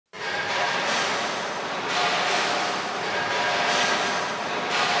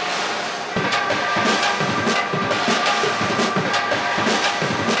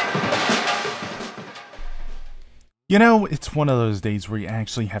You know, it's one of those days where you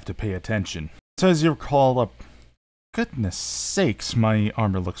actually have to pay attention. So as you recall, goodness sakes, my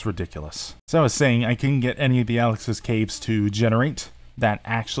armor looks ridiculous. So I was saying, I couldn't get any of the Alex's caves to generate. That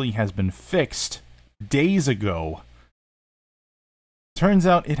actually has been fixed days ago. Turns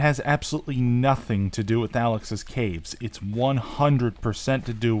out it has absolutely nothing to do with Alex's caves. It's 100%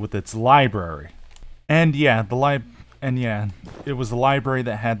 to do with its library. And yeah, it was the library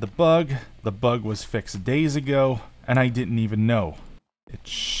that had the bug. The bug was fixed days ago, and I didn't even know. It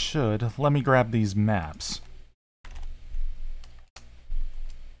should. Let me grab these maps.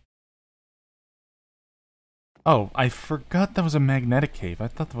 Oh, I forgot that was a magnetic cave. I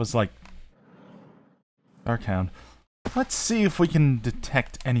thought that was like Darkhound. Let's see if we can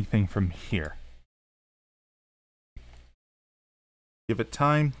detect anything from here. Give it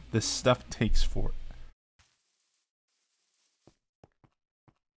time. This stuff takes for.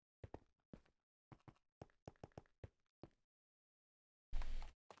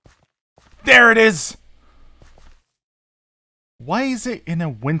 There it is! Why is it in a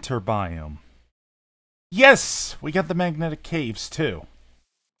winter biome? Yes! We got the magnetic caves, too.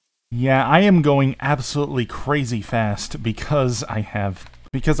 Yeah, I am going absolutely crazy fast because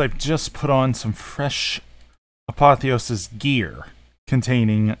I've just put on some fresh Apotheosis gear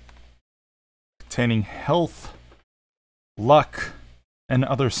containing health, luck, and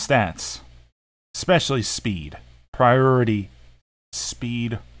other stats. Especially speed. Priority.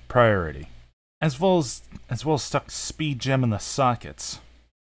 Speed. Priority. As well as stuck speed gem in the sockets.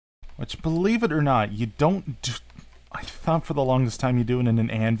 Which, believe it or not, you don't do. I thought for the longest time you do it in an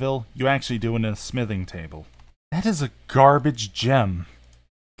anvil. You actually do it in a smithing table. That is a garbage gem.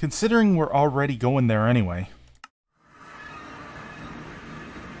 Considering we're already going there anyway.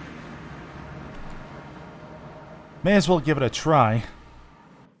 May as well give it a try.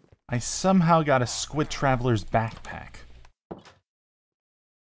 I somehow got a Squid Traveler's backpack.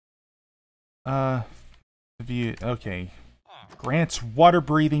 Okay. Grants water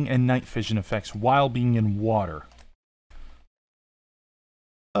breathing and night vision effects while being in water.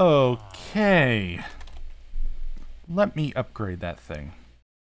 Okay. Let me upgrade that thing.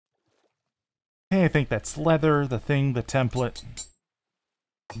 Hey, I think that's leather, the thing, the template,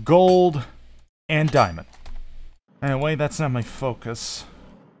 gold, and diamond. Anyway, that's not my focus.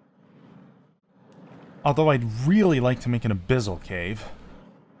 Although I'd really like to make an abyssal cave.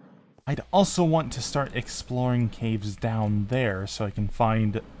 I'd also want to start exploring caves down there so I can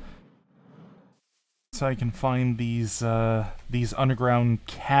find these underground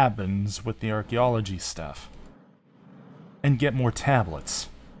cabins with the archaeology stuff. And get more tablets.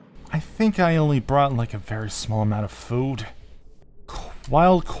 I think I only brought like a very small amount of food.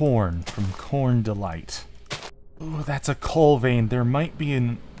 Wild corn from Corn Delight. Ooh, that's a coal vein. There might be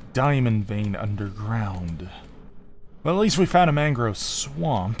a diamond vein underground. Well, at least we found a mangrove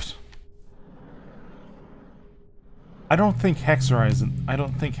swamp. I don't think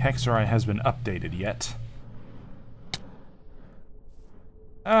Hexari has been updated yet.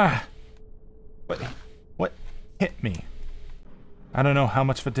 Ah! What hit me? I don't know how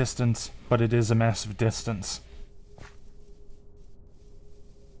much of a distance, but it is a massive distance.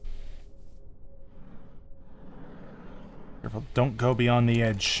 Careful, don't go beyond the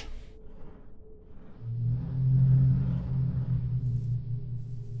edge.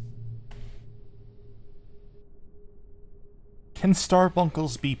 Can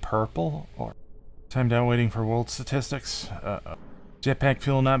starbunkles be purple? Or timed out waiting for world statistics? Jetpack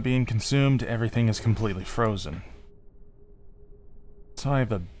fuel not being consumed, everything is completely frozen. So I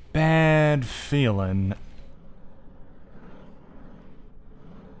have a bad feeling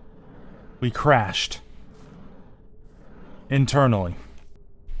we crashed. Internally.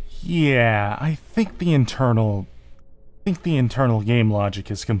 Yeah, I think the internal game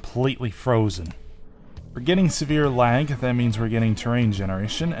logic is completely frozen. We're getting severe lag, that means we're getting terrain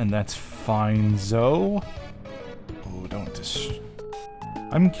generation, and that's fine-zo. Oh, don't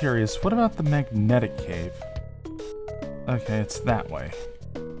I'm curious, what about the magnetic cave? Okay, it's that way.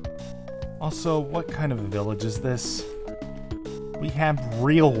 Also, what kind of a village is this? We have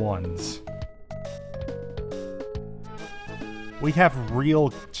real ones. We have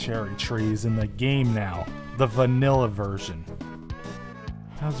real cherry trees in the game now. The vanilla version.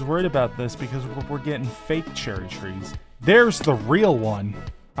 I was worried about this because we're getting fake cherry trees. There's the real one!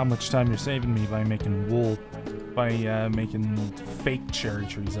 How much time you're saving me by making wool... making fake cherry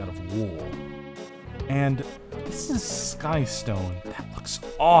trees out of wool. And this is Skystone. That looks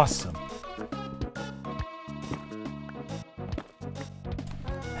awesome!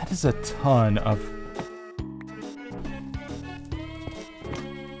 That is a ton of...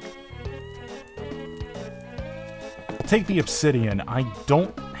 take the obsidian. I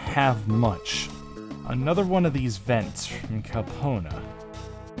don't have much. Another one of these vents from Capona.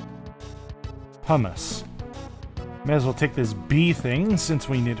 Hummus. May as well take this bee thing, since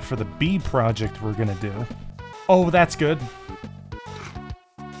we need it for the bee project we're gonna do. Oh, that's good.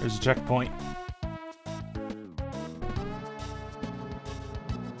 There's a checkpoint.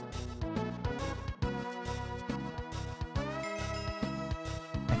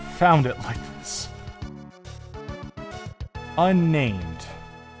 I found it like this. Unnamed.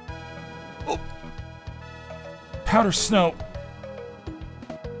 Oh. Powder snow.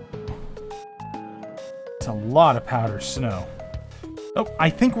 It's a lot of powder snow. Oh, I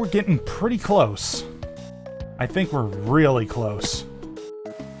think we're getting pretty close. I think we're really close.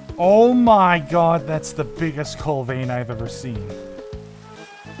 Oh my god, that's the biggest coal vein I've ever seen.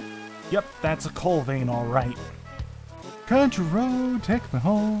 Yep, that's a coal vein, alright. Country road, take me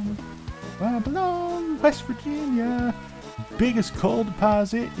home. Where I belong, West Virginia. Biggest coal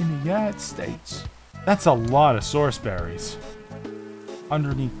deposit in the United States. That's a lot of source berries.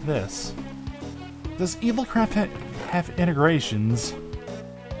 Underneath this. Does EvilCraft have integrations?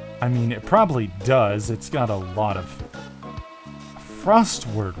 I mean, it probably does. It's got a lot of...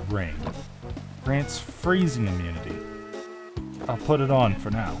 Frostward Ring. Grants freezing immunity. I'll put it on for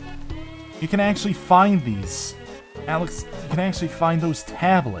now. You can actually find these. Alex, you can actually find those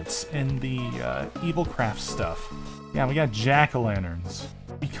tablets in the EvilCraft stuff. Yeah, we got jack-o'-lanterns.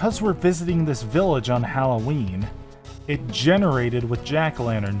 Because we're visiting this village on Halloween, it generated with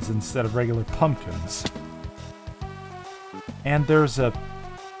jack-o'-lanterns instead of regular pumpkins. And there's a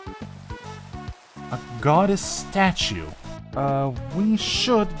goddess statue. We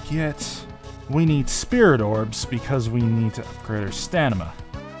need spirit orbs because we need to upgrade our stamina.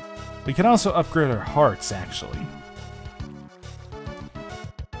 We can also upgrade our hearts, actually.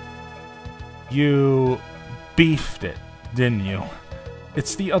 You beefed it, didn't you?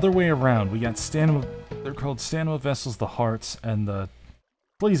 It's the other way around. We got stamina. They're called stamina vessels, the hearts, and the...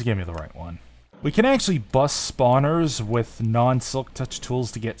 Please give me the right one. We can actually bust spawners with non-silk touch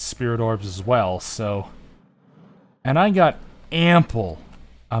tools to get spirit orbs as well, so... And I got ample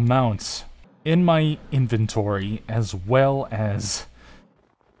amounts in my inventory, as well as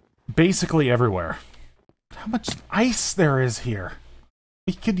basically everywhere. How much ice there is here!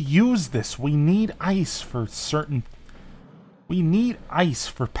 We could use this. We need ice for certain... We need ice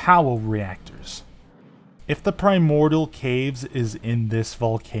for power reactors. If the Primordial Caves is in this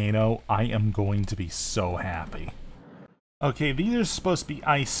volcano, I am going to be so happy. Okay, these are supposed to be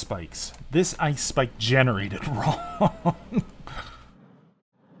ice spikes. This ice spike generated wrong.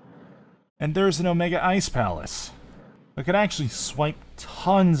 And there's an Omega Ice Palace. I could actually swipe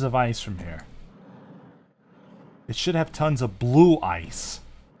tons of ice from here. It should have tons of blue ice.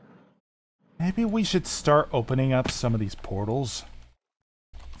 Maybe we should start opening up some of these portals.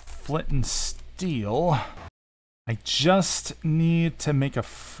 Flint and steel. I just need to make a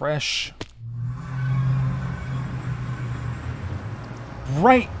fresh...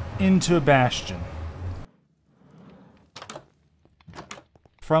 Right into a bastion.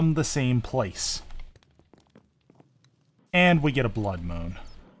 From the same place. And we get a blood moon.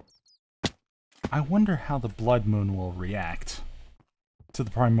 I wonder how the blood moon will react to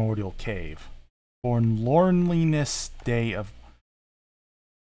the primordial cave. Forlornliness day of...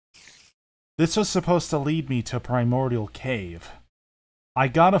 This was supposed to lead me to a primordial cave. I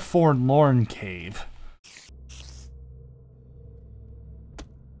got a forlorn cave.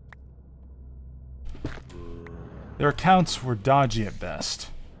 Their accounts were dodgy at best.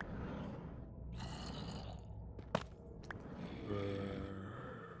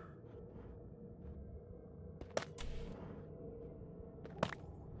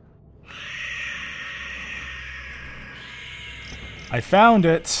 I found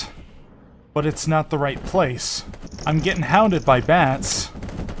it, but it's not the right place. I'm getting hounded by bats.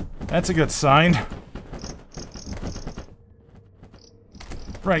 That's a good sign.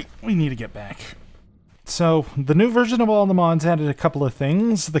 Right, we need to get back. So, the new version of all the mods added a couple of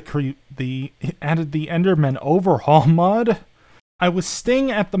things. Added the Enderman Overhaul mod. I was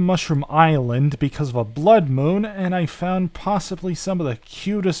staying at the Mushroom Island because of a blood moon, and I found possibly some of the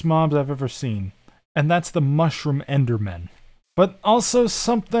cutest mobs I've ever seen. And that's the Mushroom Endermen. But also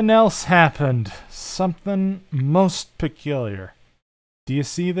something else happened. Something most peculiar. Do you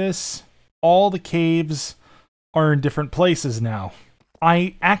see this? All the caves are in different places now.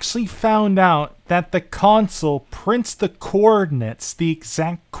 I actually found out that the console prints the coordinates, the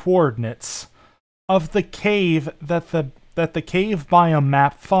exact coordinates, of the cave that the cave biome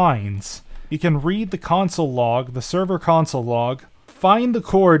map finds. You can read the console log, the server console log, find the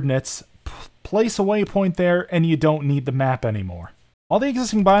coordinates, place a waypoint there, and you don't need the map anymore. All the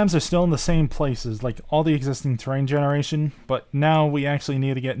existing biomes are still in the same places, like all the existing terrain generation, but now we actually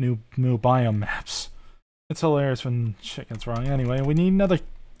need to get new biome maps. It's hilarious when shit gets wrong. Anyway, we need another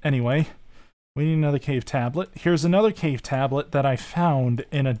cave tablet. Here's another cave tablet that I found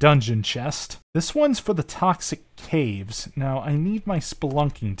in a dungeon chest. This one's for the toxic caves. Now, I need my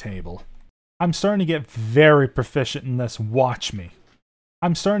spelunking table. I'm starting to get very proficient in this. Watch me.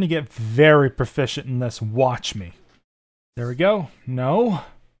 I'm starting to get very proficient in this. Watch me. There we go. No.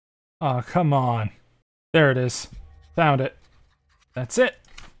 Oh, come on. There it is. Found it. That's it.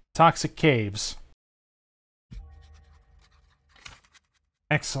 Toxic caves.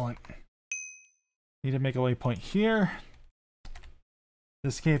 Excellent. Need to make a waypoint here.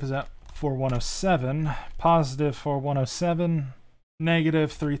 This cave is at 4107. Positive 4107.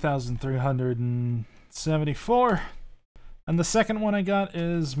 Negative 3,374. And the second one I got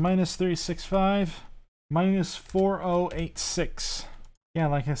is minus 365. Minus 4086. Yeah,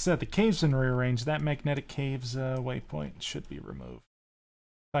 like I said, the cave's been rearranged. That magnetic cave's waypoint should be removed.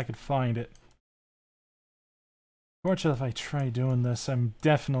 If I could find it. Fortunately, if I try doing this, I'm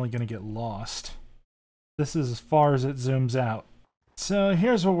definitely going to get lost. This is as far as it zooms out. So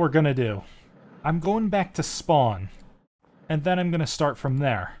here's what we're going to do. I'm going back to spawn. And then I'm going to start from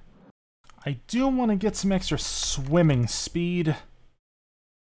there. I do want to get some extra swimming speed.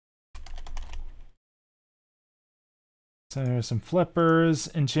 So there's some flippers,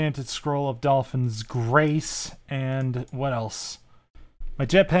 Enchanted Scroll of Dolphin's Grace, and what else? My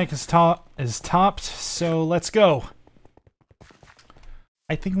jetpack is topped, so let's go.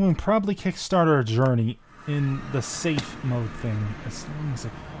 I think we can probably kickstart our journey in the safe mode thing. As long as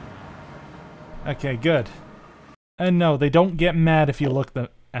okay, good. And no, they don't get mad if you look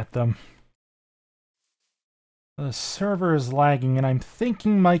at them. The server is lagging, and I'm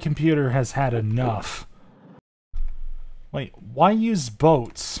thinking my computer has had enough. Wait, why use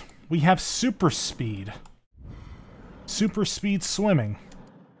boats? We have super speed. Super speed swimming.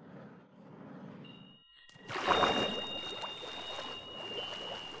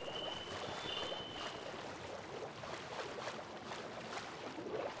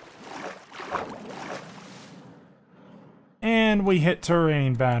 And we hit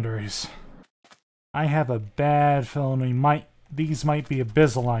terrain boundaries. I have a bad feeling these might be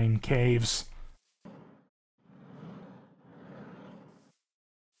Abyssaline caves.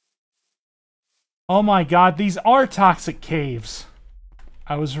 Oh my god, these are toxic caves!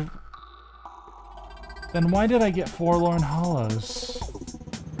 Then why did I get Forlorn Hollows?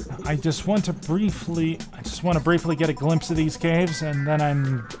 I just want to briefly get a glimpse of these caves, and then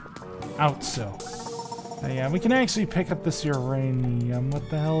I'm out, so. Yeah, we can actually pick up this uranium. What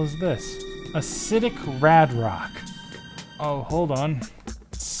the hell is this? Acidic Radrock. Oh, hold on.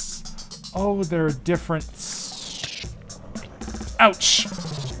 Oh, there are different... Ouch!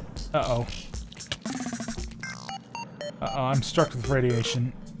 Uh-oh. Uh-oh, I'm struck with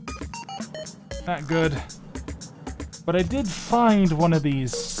radiation. Not good. But I did find one of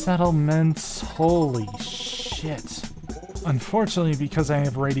these settlements. Holy shit. Unfortunately, because I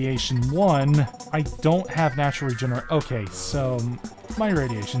have radiation 1, I don't have natural regeneration. Okay, so my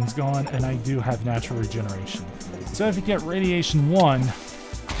radiation's gone, and I do have natural regeneration. So if you get radiation 1,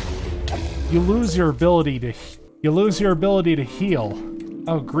 you lose your ability to heal.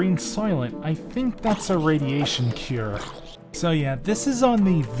 Oh, Green Soylent. I think that's a radiation cure. So yeah, this is on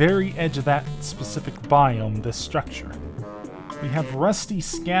the very edge of that specific biome, this structure. We have rusty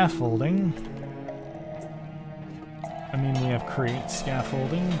scaffolding. I mean, we have create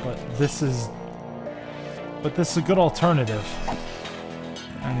scaffolding, but this is a good alternative.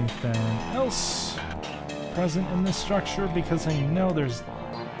 Anything else present in this structure? Because I know there's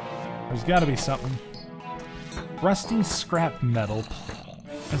got to be something. Rusty scrap metal,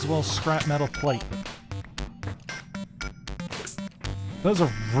 as well as scrap metal plate. Those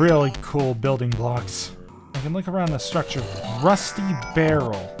are really cool building blocks. I can look around the structure. Rusty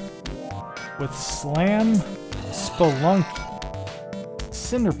barrel with slam, spelunky,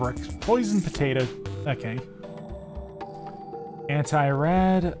 cinder bricks, poison potato. Okay.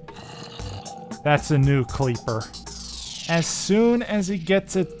 Anti-rad. That's a new Cleaper. As soon as he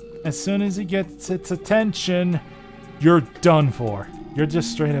gets its attention, you're done for. You're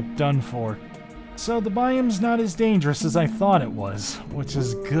just straight up done for. So the biome's not as dangerous as I thought it was, which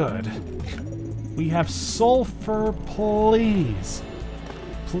is good. We have sulfur, please.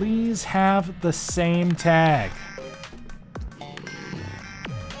 Please have the same tag.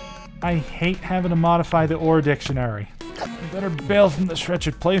 I hate having to modify the ore dictionary. I better bail from this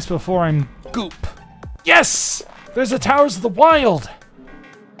wretched place before I'm goop. Yes! There's the Towers of the Wild!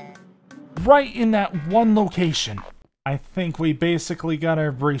 right in that one location. I think we basically got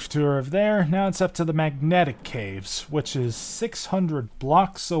our brief tour of there. Now it's up to the magnetic caves, which is 600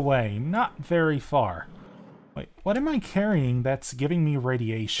 blocks away. Not very far. Wait, what am I carrying that's giving me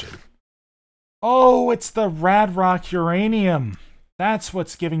radiation? Oh, it's the rad rock uranium. That's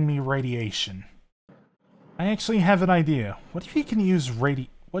what's giving me radiation. I actually have an idea. What if you can use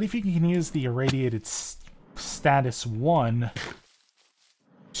the irradiated status 1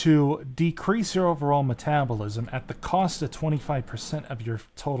 to decrease your overall metabolism at the cost of 25% of your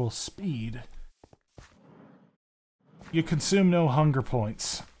total speed? You consume no hunger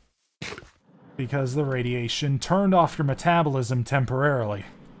points because the radiation turned off your metabolism temporarily.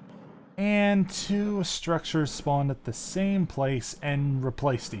 And two structures spawned at the same place and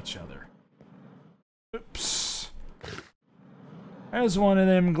replaced each other. Oops. There's one of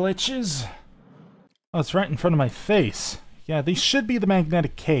them glitches. Oh, it's right in front of my face. Yeah, these should be the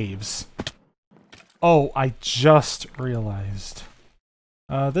magnetic caves. Oh, I just realized.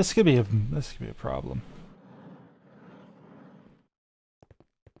 This could be a problem.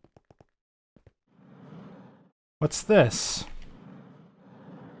 What's this?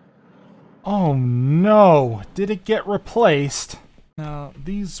 Oh no! Did it get replaced? No,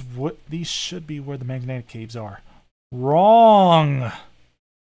 these should be where the magnetic caves are. Wrong!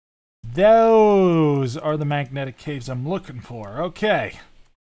 Those are the magnetic caves I'm looking for. Okay.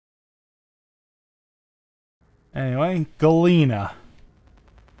 Anyway, galena.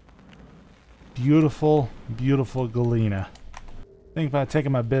 Beautiful, beautiful galena. Think about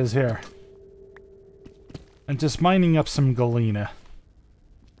taking my biz here. And just mining up some galena.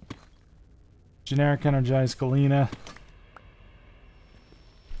 Generic energized galena.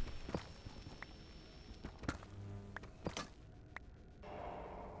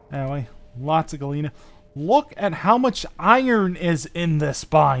 Anyway, lots of galena. Look at how much iron is in this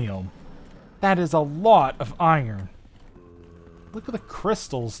biome. That is a lot of iron. Look at the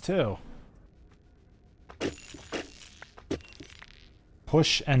crystals, too.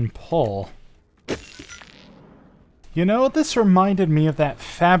 Push and pull. You know, this reminded me of that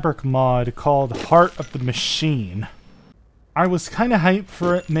fabric mod called Heart of the Machine. I was kind of hyped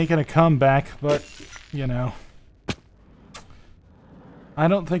for it making a comeback, but, you know, I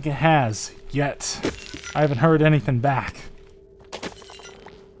don't think it has yet. I haven't heard anything back.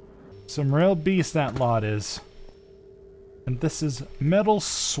 Some real beast that lot is. And this is Metal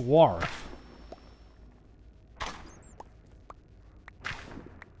Swarf.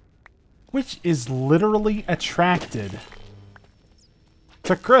 Which is literally attracted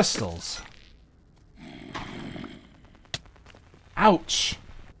to crystals. Ouch.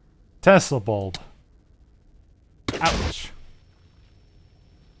 Tesla bulb. Ouch.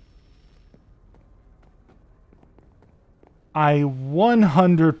 I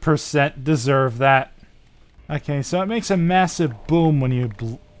 100% deserve that. Okay, so it makes a massive boom when you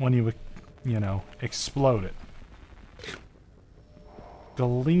know, explode it.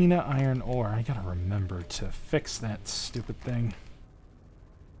 Galena iron ore. I gotta remember to fix that stupid thing.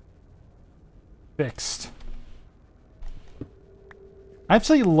 Fixed. I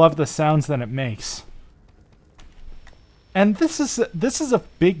absolutely love the sounds that it makes. And this is a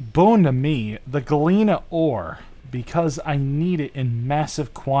big boon to me, the galena ore, because I need it in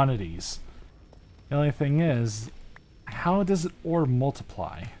massive quantities. The only thing is, how does it ore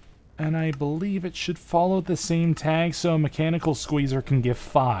multiply? And I believe it should follow the same tag so a mechanical squeezer can give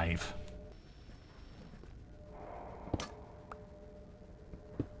 5.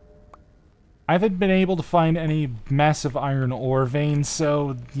 I haven't been able to find any massive iron ore veins,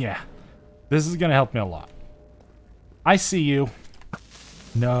 so yeah. This is gonna help me a lot. I see you.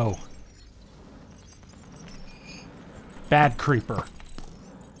 No. Bad creeper.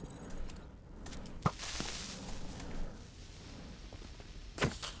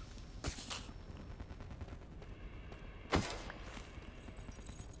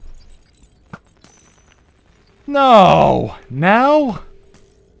 No! Now?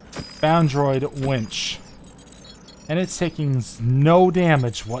 Boundroid winch. And it's taking no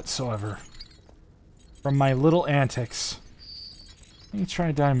damage whatsoever from my little antics. Let me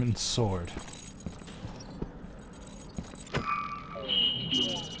try diamond sword.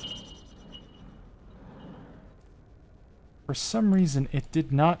 For some reason, it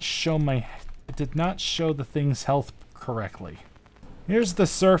did not show the thing's health correctly. Here's the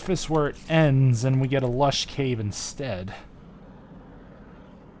surface where it ends, and we get a lush cave instead.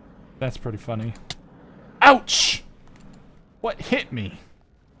 That's pretty funny. Ouch! What hit me?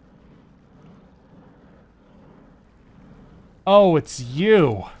 Oh, it's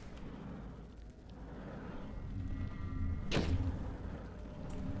you!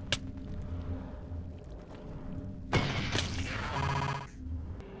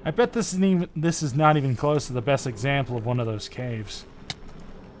 I bet this is not even close to the best example of one of those caves.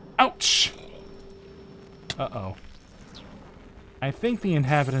 Ouch! Uh-oh. I think the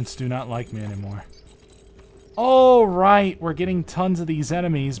inhabitants do not like me anymore. Oh, right! We're getting tons of these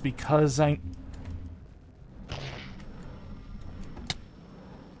enemies because and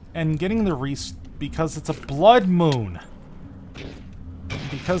getting the because it's a blood moon.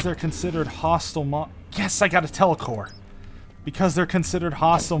 Because they're considered hostile mobs. Yes, I got a telecore. Because they're considered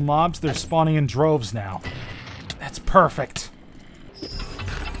hostile mobs, they're spawning in droves now. That's perfect.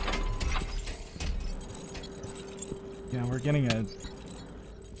 Yeah, we're getting a...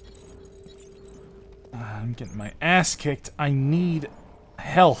 I'm getting my ass kicked. I need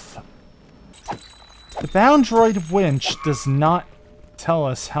health. The Boundroid winch does not tell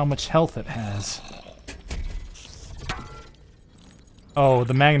us how much health it has. Oh,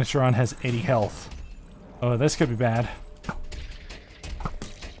 the Magnetron has 80 health. Oh, this could be bad.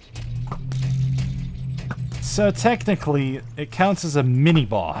 So technically, it counts as a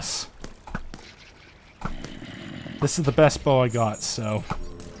mini-boss. This is the best bow I got, so...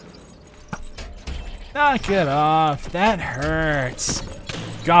 Knock it off! That hurts!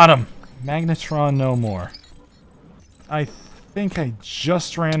 Got him! Magnetron no more. I think I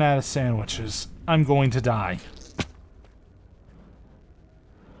just ran out of sandwiches. I'm going to die.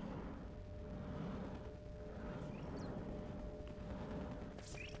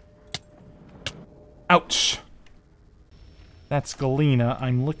 Ouch! That's Galena.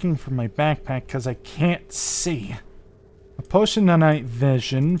 I'm looking for my backpack because I can't see. A potion of night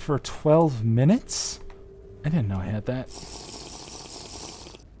vision for 12 minutes? I didn't know I had that.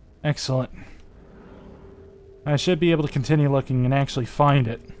 Excellent. I should be able to continue looking and actually find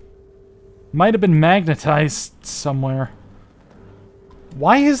it. Might have been magnetized somewhere.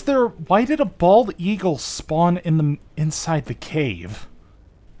 Why did a bald eagle spawn inside the cave?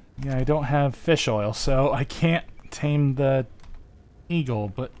 Yeah, I don't have fish oil, so I can't tame the eagle,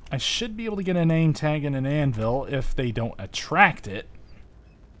 but I should be able to get a name tag and an anvil if they don't attract it.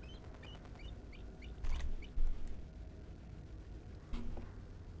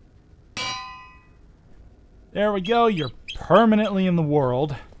 There we go, you're permanently in the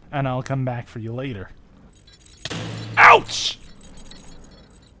world, and I'll come back for you later. Ouch!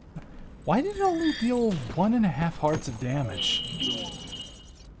 Why did it only deal 1.5 hearts of damage?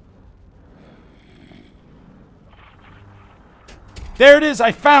 There it is!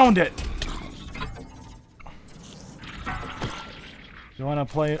 I found it! You wanna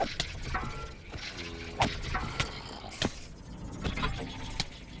play it?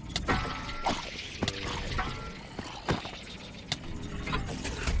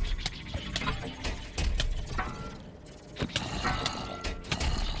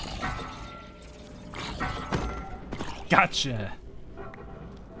 Gotcha!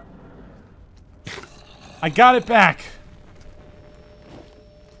 I got it back!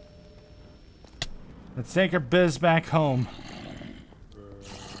 Let's take our biz back home.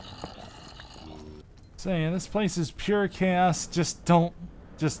 So yeah, this place is pure chaos. Just don't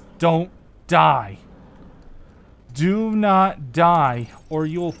die. Do not die, or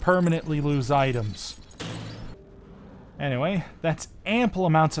you'll permanently lose items. Anyway, that's ample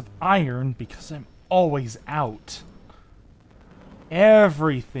amounts of iron because I'm always out.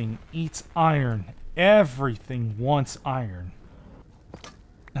 Everything eats iron. Everything wants iron.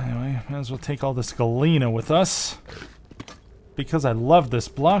 Anyway, might as well take all this galena with us. Because I love this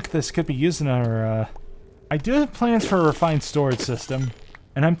block, this could be used in our, I do have plans for a refined storage system,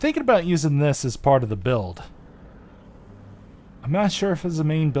 and I'm thinking about using this as part of the build. I'm not sure if it's a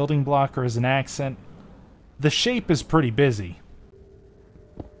main building block or as an accent. The shape is pretty busy.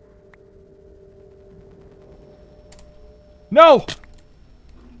 No!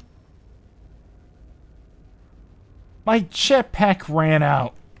 My jetpack ran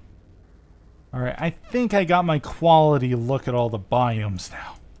out. Alright, I think I got my quality look at all the biomes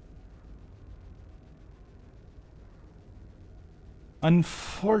now.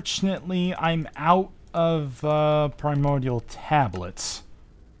 Unfortunately, I'm out of primordial tablets.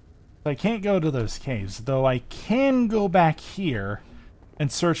 So I can't go to those caves, though I can go back here and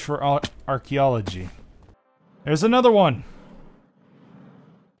search for archaeology. There's another one!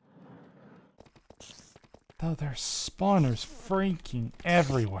 Though there's spawners freaking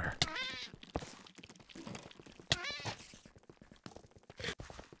everywhere.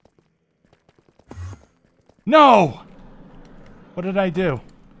 No! What did I do?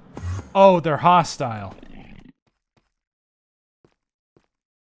 Oh, they're hostile.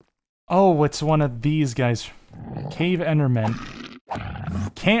 Oh, it's one of these guys. Cave Endermen.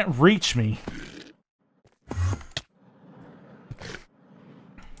 Can't reach me.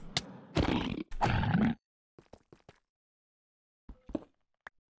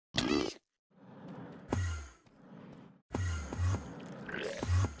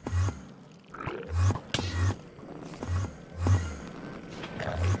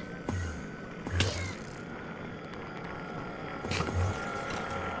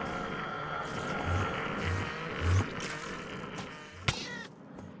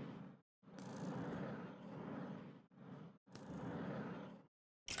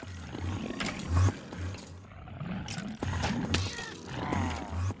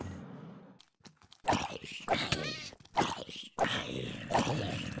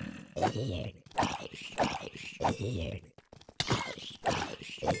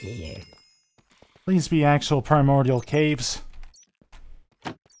 Please be actual primordial caves.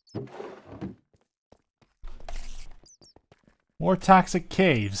 More toxic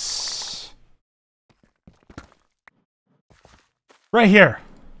caves. Right here.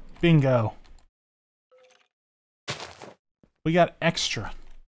 Bingo. We got extra.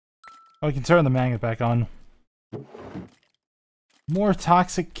 Oh, we can turn the magnet back on. More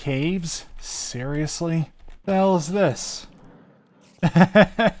toxic caves? Seriously? What the hell is this?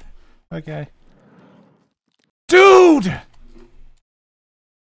 Okay. Dude!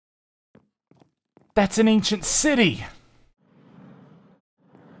 That's an ancient city!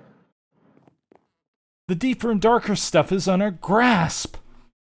 The deeper and darker stuff is on our grasp!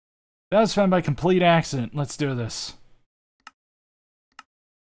 That was found by complete accident. Let's do this.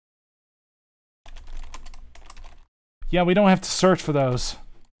 Yeah, we don't have to search for those.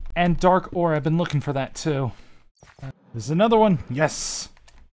 And dark ore, I've been looking for that too. There's another one. Yes!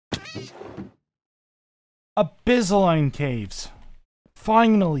 Abyssaline caves.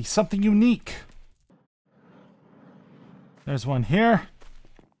 Finally, something unique. There's one here.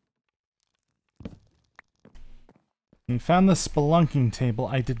 We found the spelunking table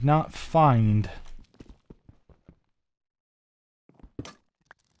I did not find.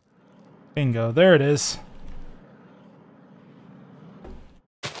 Bingo, there it is.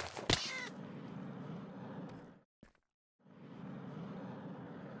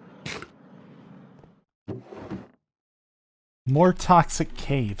 More toxic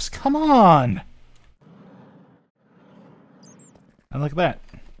caves. Come on! And look at that.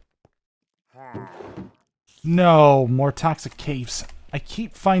 No, more toxic caves. I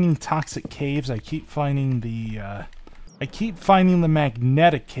keep finding toxic caves. I keep finding the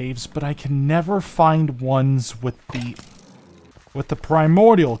magnetic caves, but I can never find ones with the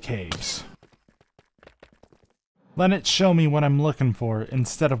primordial caves. Let it show me what I'm looking for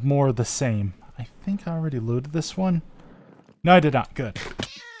instead of more of the same. I think I already looted this one. No, I did not. Good.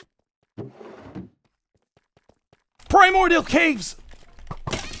 Primordial caves!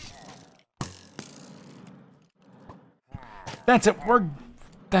 That's it. We're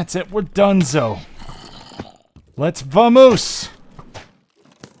donezo. Let's vamoose!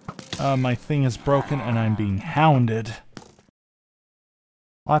 My thing is broken and I'm being hounded.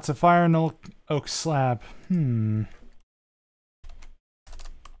 Lots of fire and oak slab.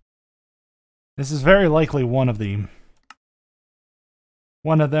 This is very likely one of them.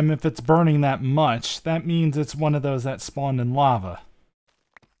 One of them, if it's burning that much, that means it's one of those that spawned in lava.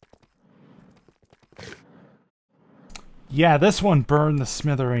 Yeah, this one burned the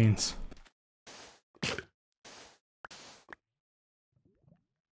smithereens.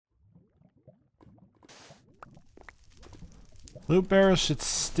 Loot barrel should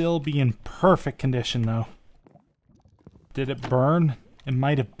still be in perfect condition, though. Did it burn? It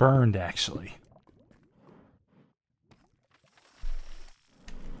might have burned, actually.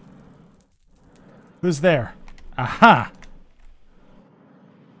 Who's there? Aha!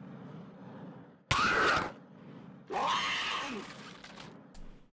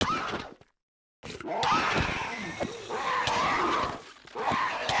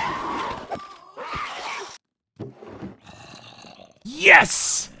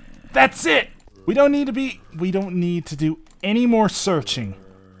 Yes! That's it! We don't need to do any more searching.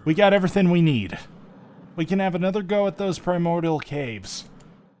 We got everything we need. We can have another go at those primordial caves.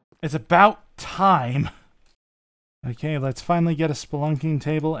 It's about time. Okay, let's finally get a spelunking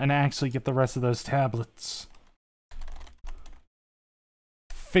table and actually get the rest of those tablets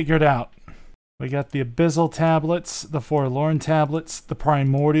figured out. We got the abyssal tablets, the forlorn tablets, the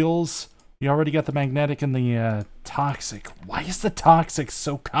primordials. We already got the magnetic and the toxic. Why is the toxic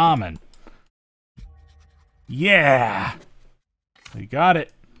so common? Yeah! We got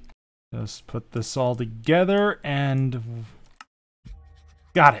it. Just put this all together and...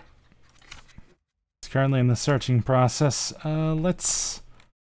 got it. It's currently in the searching process. Let's...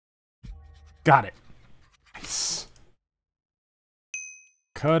 got it. Nice.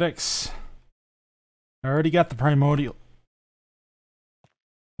 Codex. I already got the primordial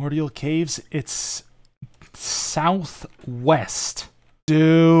caves. It's southwest.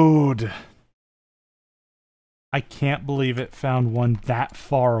 Dude. I can't believe it found one that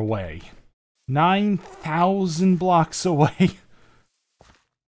far away. 9,000 blocks away.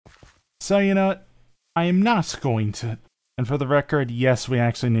 So, you know what? I am not going to. And for the record, yes, we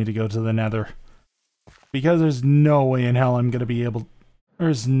actually need to go to the Nether. Because there's no way in hell I'm going to be able...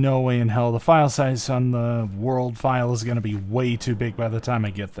 There's no way in hell. The file size on the world file is going to be way too big by the time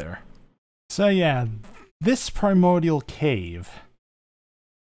I get there. So yeah, this primordial cave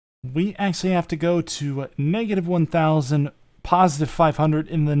we actually have to go to negative 1000, positive 500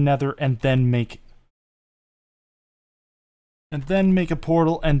 in the nether, and then make a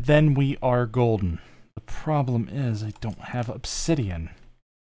portal, and then we are golden. The problem is I don't have obsidian.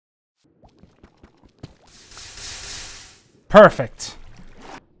 Perfect.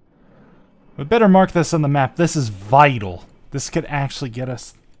 We better mark this on the map. This is vital. This could actually get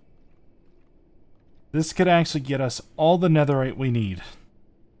us... This could actually get us all the netherite we need.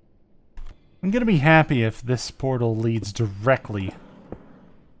 I'm gonna be happy if this portal leads directly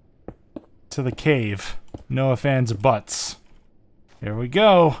to the cave. No ifs, ands, or buts. Here we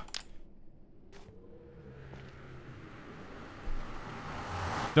go.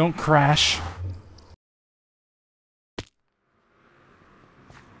 Don't crash.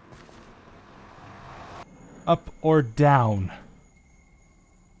 Up or down?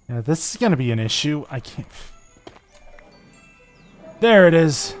 Yeah, this is gonna be an issue. I can't... There it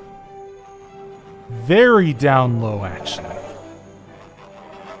is. Very down low, actually.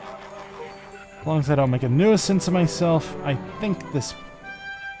 As long as I don't make a nuisance of myself, I think this...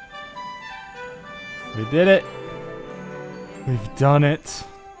 We did it. We've done it.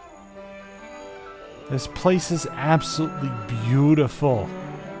 This place is absolutely beautiful.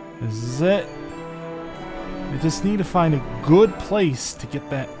 This is it. I just need to find a good place to get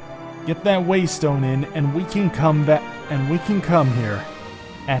that waystone in, and we can come back, and we can come here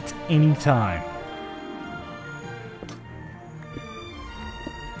at any time.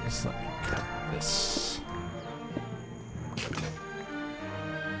 Just let me cut this.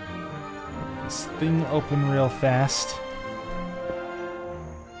 This thing open real fast.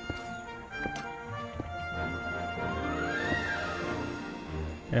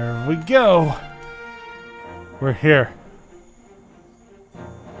 There we go. We're here.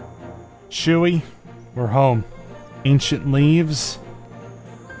 Chewy, we're home. Ancient leaves.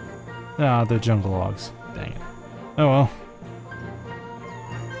 Ah, they're jungle logs. Dang it. Oh well.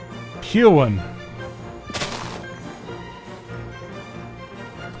 Hewin.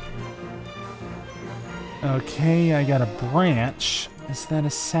 Okay, I got a branch. Is that a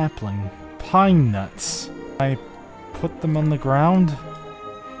sapling? Pine nuts. I put them on the ground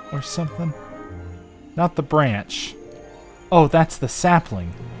or something? Not the branch. Oh, that's the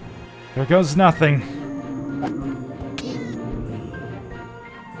sapling. There goes nothing.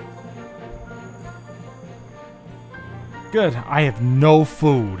 Good, I have no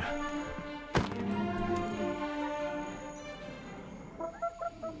food.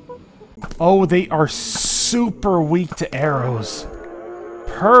 Oh, they are super weak to arrows.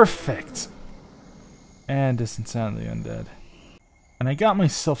 Perfect. And distance out of the undead. And I got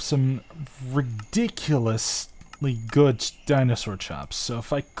myself some ridiculously good dinosaur chops. So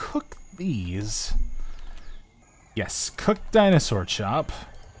if I cook these... Yes, cooked dinosaur chop.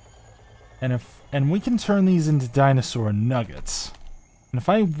 And we can turn these into dinosaur nuggets. And if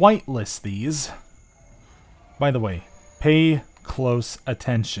I whitelist these... By the way, pay close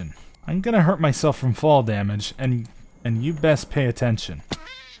attention. I'm gonna hurt myself from fall damage, and you best pay attention.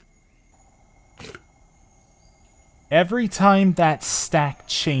 Every time that stack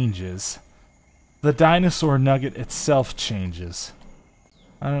changes, the dinosaur nugget itself changes.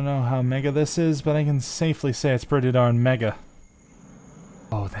 I don't know how mega this is, but I can safely say it's pretty darn mega.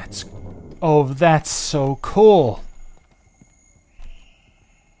 Oh, that's so cool.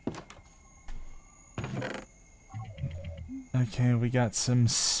 Okay, we got some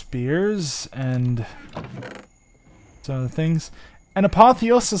spears and some other things. And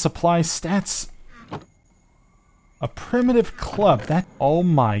Apotheosis applies stats. A primitive club. That. Oh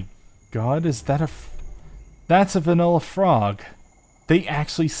my god, is that a. That's a vanilla frog. They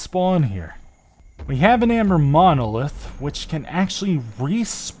actually spawn here. We have an amber monolith, which can actually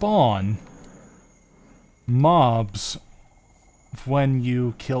respawn mobs when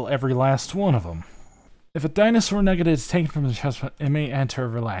you kill every last one of them. If a dinosaur nugget is taken from the chest, it may enter a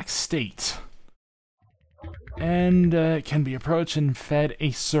relaxed state. And it can be approached and fed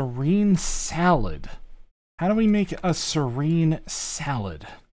a serene salad. How do we make a serene salad?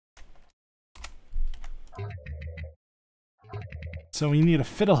 So we need a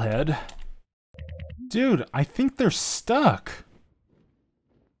fiddlehead. Dude, I think they're stuck.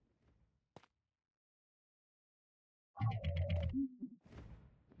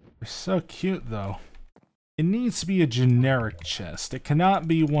 They're so cute, though. It needs to be a generic chest. It cannot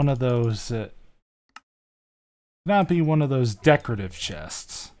be one of those. Cannot be one of those decorative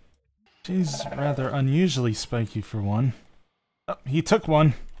chests. She's rather unusually spiky for one. Oh, he took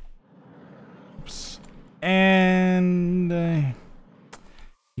one. Oops. And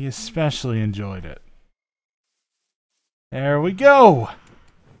he especially enjoyed it. There we go.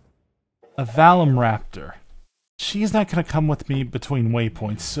 a Valum Raptor. She's not going to come with me between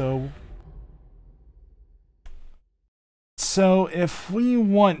waypoints, so if we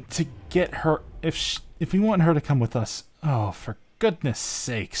want to get her, if we want her to come with us, oh, for goodness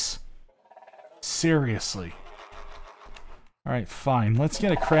sakes. Seriously. Alright, fine. Let's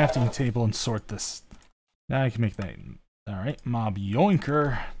get a crafting table and sort this. Now I can make that. Alright, Mob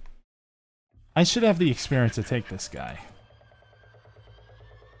Yoinker. I should have the experience to take this guy.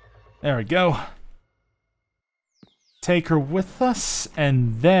 There we go. Take her with us,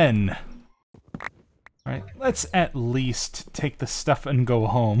 and then... Alright, let's at least take the stuff and go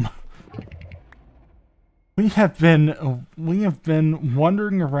home. We have been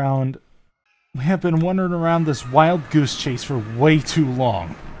wandering around... We have been wandering around this wild goose chase for way too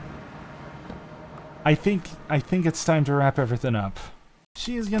long. I think it's time to wrap everything up.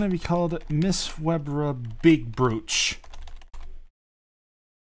 She is going to be called Miss Webra Big Brooch.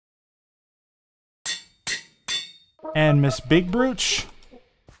 And Miss Big Brooch?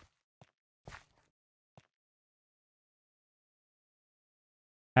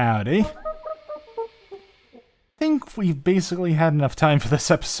 Howdy. I think we've basically had enough time for this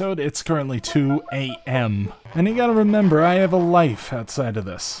episode. It's currently 2 a.m. And you gotta remember, I have a life outside of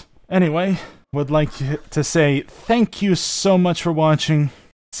this. Anyway, would like to say thank you so much for watching.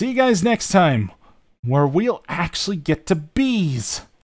 See you guys next time, where we'll actually get to bees.